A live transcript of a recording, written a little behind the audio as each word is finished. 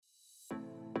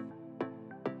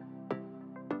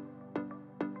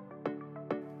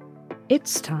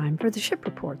It's time for the Ship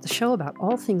Report, the show about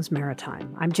all things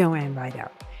maritime. I'm Joanne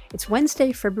Rideout. It's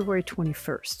Wednesday, February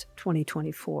 21st,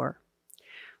 2024.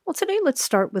 Well, today let's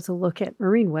start with a look at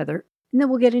marine weather, and then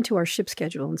we'll get into our ship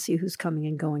schedule and see who's coming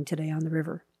and going today on the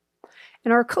river.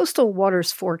 In our coastal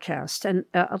waters forecast, and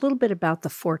a little bit about the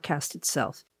forecast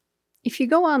itself. If you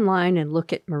go online and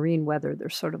look at marine weather,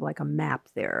 there's sort of like a map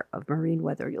there of marine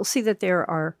weather. You'll see that there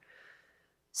are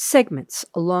segments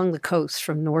along the coast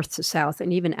from north to south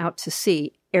and even out to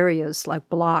sea, areas like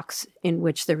blocks in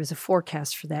which there is a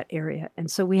forecast for that area. And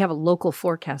so we have a local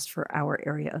forecast for our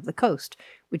area of the coast,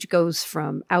 which goes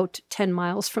from out 10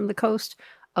 miles from the coast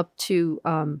up to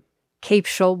Cape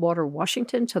Shoalwater,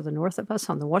 Washington, to the north of us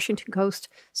on the Washington coast,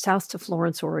 south to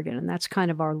Florence, Oregon. And that's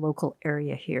kind of our local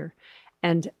area here.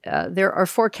 And there are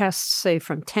forecasts, say,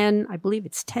 from 10, I believe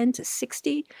it's 10 to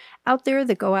 60 out there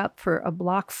that go out for a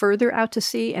block further out to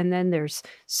sea. And then there's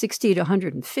 60 to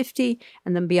 150.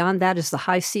 And then beyond that is the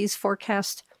high seas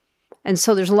forecast. And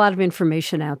so there's a lot of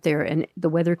information out there, and the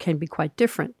weather can be quite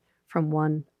different from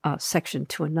one section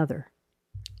to another.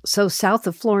 So south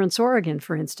of Florence, Oregon,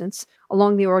 for instance,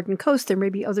 along the Oregon coast, there may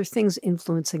be other things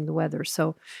influencing the weather.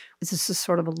 So this is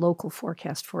sort of a local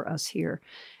forecast for us here.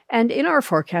 And in our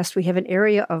forecast, we have an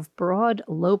area of broad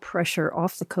low pressure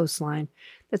off the coastline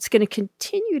that's going to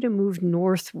continue to move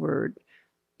northward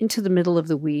into the middle of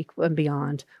the week and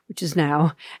beyond, which is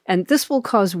now. And this will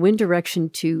cause wind direction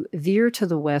to veer to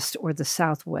the west or the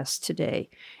southwest today.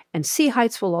 And sea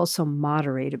heights will also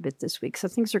moderate a bit this week, so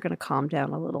things are going to calm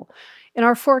down a little. In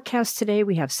our forecast today,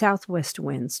 we have southwest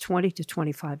winds, 20 to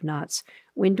 25 knots,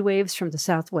 wind waves from the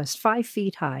southwest 5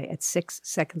 feet high at 6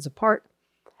 seconds apart,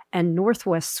 and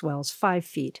northwest swells 5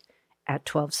 feet at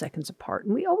 12 seconds apart.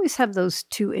 And we always have those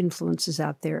two influences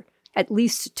out there, at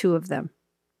least two of them.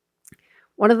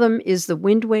 One of them is the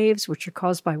wind waves, which are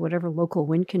caused by whatever local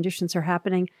wind conditions are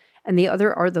happening, and the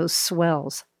other are those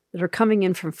swells that are coming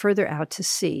in from further out to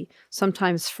sea,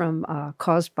 sometimes from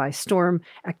caused by storm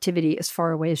activity as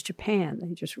far away as Japan.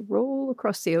 They just roll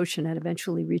across the ocean and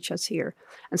eventually reach us here.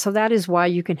 And so that is why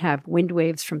you can have wind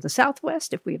waves from the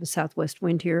southwest, if we have a southwest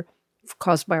wind here,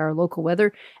 caused by our local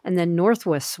weather, and then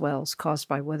northwest swells caused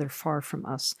by weather far from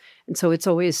us. And so it's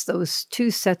always, those two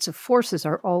sets of forces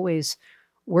are always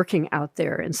working out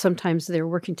there, and sometimes they're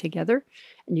working together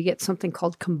and you get something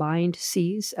called combined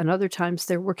seas, and other times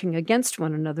they're working against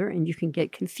one another and you can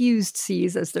get confused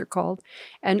seas, as they're called,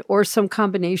 and or some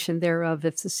combination thereof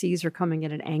if the seas are coming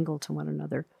at an angle to one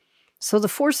another. So the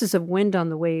forces of wind on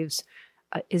the waves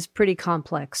is pretty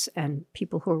complex, and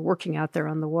people who are working out there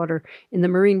on the water in the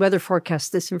marine weather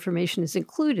forecast, this information is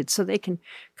included so they can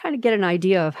kind of get an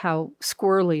idea of how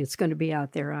squirrely it's going to be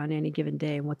out there on any given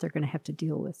day and what they're going to have to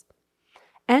deal with.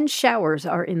 And showers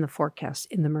are in the forecast,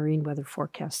 in the marine weather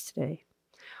forecast today.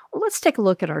 Well, let's take a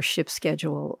look at our ship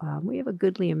schedule. We have a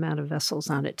goodly amount of vessels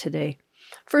on it today.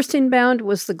 First inbound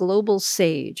was the Global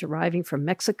Sage, arriving from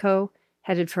Mexico,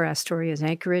 headed for Astoria's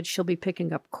anchorage. She'll be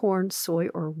picking up corn, soy,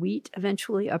 or wheat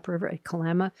eventually upriver at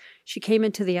Kalama. She came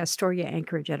into the Astoria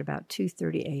anchorage at about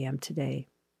 2:30 a.m. today.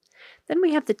 Then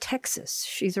we have the Texas.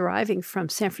 She's arriving from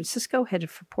San Francisco,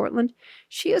 headed for Portland.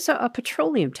 She is a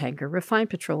petroleum tanker, refined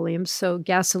petroleum, so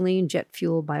gasoline, jet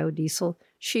fuel, biodiesel.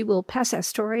 She will pass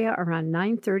Astoria around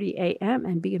 9:30 a.m.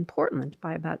 and be in Portland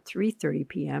by about 3:30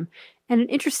 p.m. And an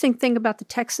interesting thing about the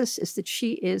Texas is that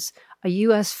she is a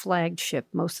U.S. flagged ship.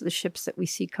 Most of the ships that we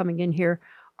see coming in here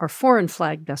are foreign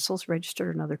flagged vessels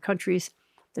registered in other countries.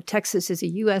 The Texas is a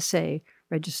USA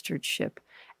registered ship.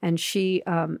 And she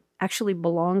actually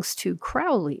belongs to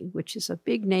Crowley, which is a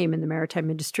big name in the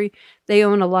maritime industry. They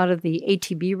own a lot of the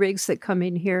ATB rigs that come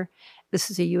in here.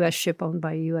 This is a U.S. ship owned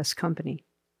by a U.S. company.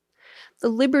 The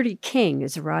Liberty King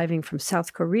is arriving from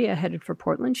South Korea, headed for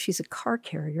Portland. She's a car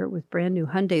carrier with brand new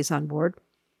Hyundais on board.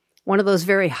 One of those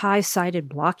very high-sided,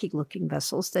 blocky-looking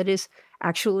vessels that is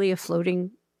actually a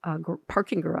floating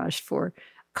parking garage for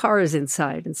cars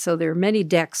inside. And so there are many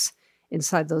decks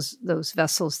inside those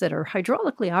vessels that are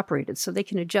hydraulically operated, so they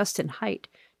can adjust in height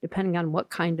depending on what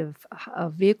kind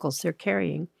of vehicles they're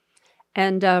carrying.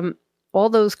 And all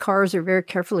those cars are very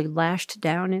carefully lashed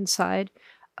down inside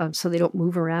so they don't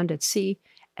move around at sea.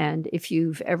 And if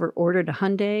you've ever ordered a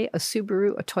Hyundai, a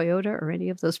Subaru, a Toyota, or any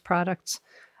of those products,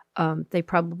 they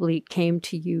probably came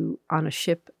to you on a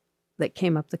ship that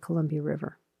came up the Columbia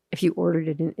River, if you ordered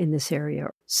it in this area.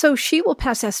 So she will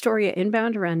pass Astoria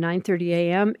inbound around 9:30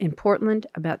 a.m. in Portland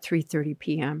about 3:30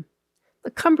 p.m.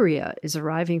 The Cumbria is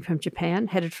arriving from Japan,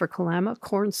 headed for Kalama,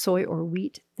 corn, soy, or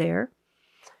wheat there.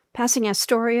 Passing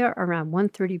Astoria around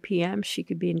 1:30 p.m., she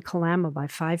could be in Kalama by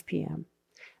 5 p.m.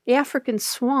 The African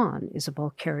Swan is a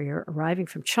bulk carrier arriving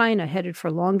from China headed for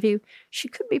Longview. She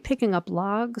could be picking up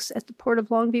logs at the port of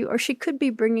Longview, or she could be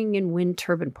bringing in wind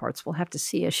turbine parts. We'll have to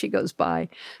see as she goes by.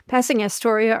 Passing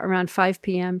Astoria around 5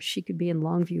 p.m., she could be in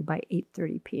Longview by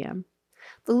 8:30 p.m.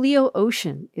 The Leo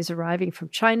Ocean is arriving from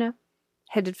China,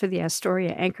 headed for the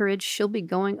Astoria anchorage. She'll be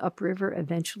going upriver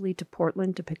eventually to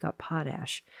Portland to pick up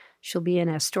potash. She'll be in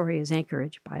Astoria's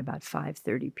anchorage by about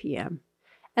 5:30 p.m.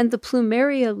 And the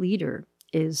Plumeria Leader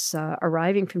is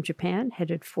arriving from Japan,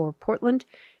 headed for Portland.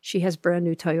 She has brand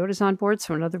new Toyotas on board,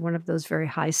 so another one of those very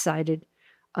high-sided,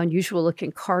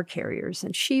 unusual-looking car carriers.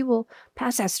 And she will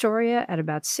pass Astoria at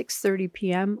about 6:30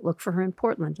 p.m. Look for her in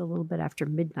Portland a little bit after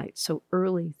midnight, so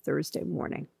early Thursday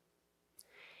morning.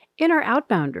 In our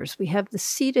outbounders, we have the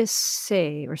Cetus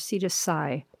Sai, or Cetus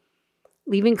Sai,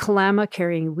 leaving Kalama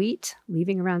carrying wheat,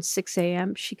 leaving around 6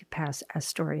 a.m. She could pass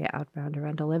Astoria outbound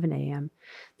around 11 a.m.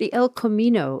 The El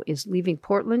Camino is leaving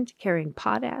Portland carrying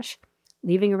potash,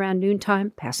 leaving around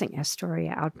noontime, passing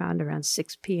Astoria outbound around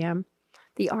 6 p.m.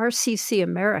 The RCC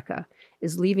America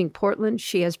is leaving Portland.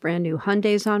 She has brand new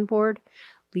Hyundais on board,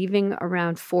 leaving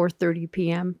around 4:30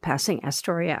 p.m., passing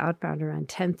Astoria outbound around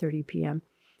 10:30 p.m.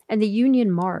 And the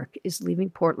Union Mark is leaving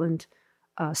Portland.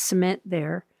 Cement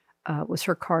there was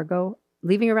her cargo,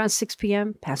 leaving around 6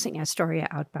 p.m., passing Astoria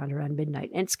outbound around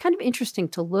midnight. And it's kind of interesting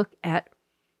to look at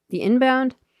the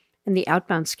inbound and the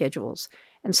outbound schedules.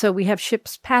 And so we have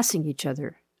ships passing each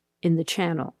other in the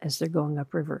channel as they're going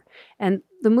upriver. And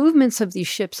the movements of these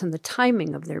ships and the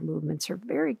timing of their movements are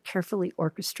very carefully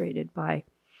orchestrated by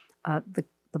the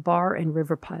bar and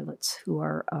river pilots who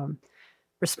are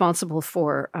responsible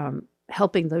for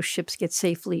helping those ships get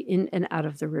safely in and out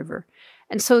of the river.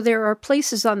 And so there are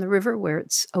places on the river where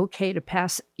it's okay to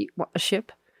pass a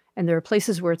ship, and there are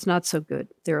places where it's not so good.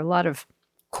 There are a lot of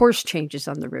course changes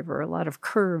on the river, a lot of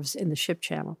curves in the ship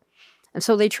channel. And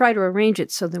so they try to arrange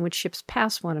it so that when ships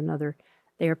pass one another,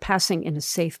 they are passing in a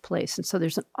safe place. And so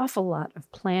there's an awful lot of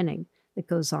planning that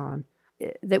goes on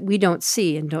that we don't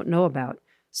see and don't know about.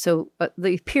 So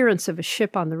the appearance of a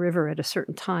ship on the river at a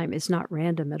certain time is not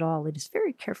random at all. It is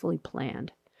very carefully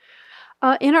planned.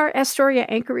 In our Astoria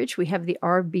anchorage, we have the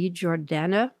RB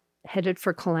Jordana headed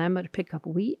for Kalama to pick up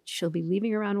wheat. She'll be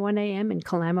leaving around 1 a.m. in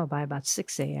Kalama by about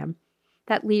 6 a.m.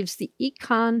 That leaves the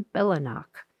Econ Belanak,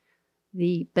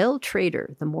 the Bell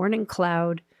Trader, the Morning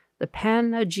Cloud, the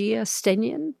Panagia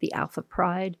Stenian, the Alpha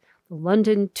Pride, the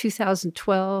London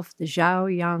 2012, the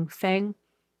Zhao Yang Feng,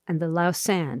 and the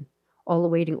Lausanne, all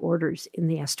awaiting orders in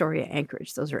the Astoria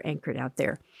anchorage. Those are anchored out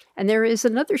there. And there is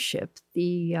another ship,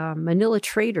 the Manila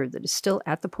Trader, that is still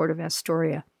at the port of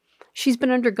Astoria. She's been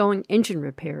undergoing engine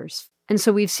repairs. And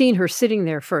so we've seen her sitting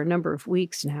there for a number of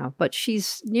weeks now, but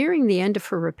she's nearing the end of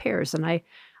her repairs. And I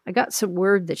got some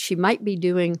word that she might be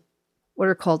doing what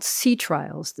are called sea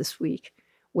trials this week,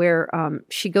 where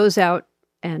she goes out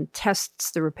and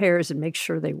tests the repairs and makes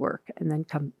sure they work, and then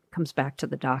comes back to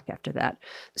the dock after that.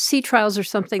 Sea trials are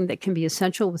something that can be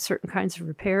essential with certain kinds of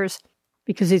repairs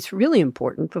because it's really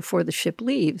important before the ship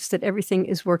leaves that everything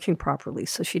is working properly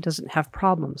so she doesn't have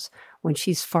problems when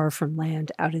she's far from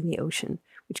land out in the ocean,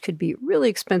 which could be really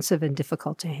expensive and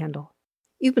difficult to handle.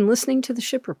 You've been listening to The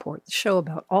Ship Report, the show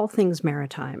about all things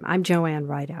maritime. I'm Joanne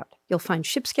Rideout. You'll find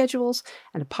ship schedules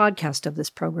and a podcast of this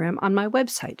program on my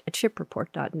website at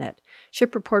shipreport.net.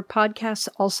 Ship Report podcasts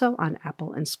also on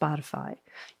Apple and Spotify.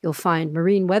 You'll find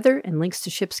marine weather and links to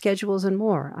ship schedules and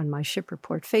more on my Ship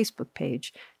Report Facebook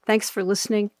page. Thanks for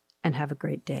listening, and have a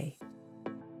great day.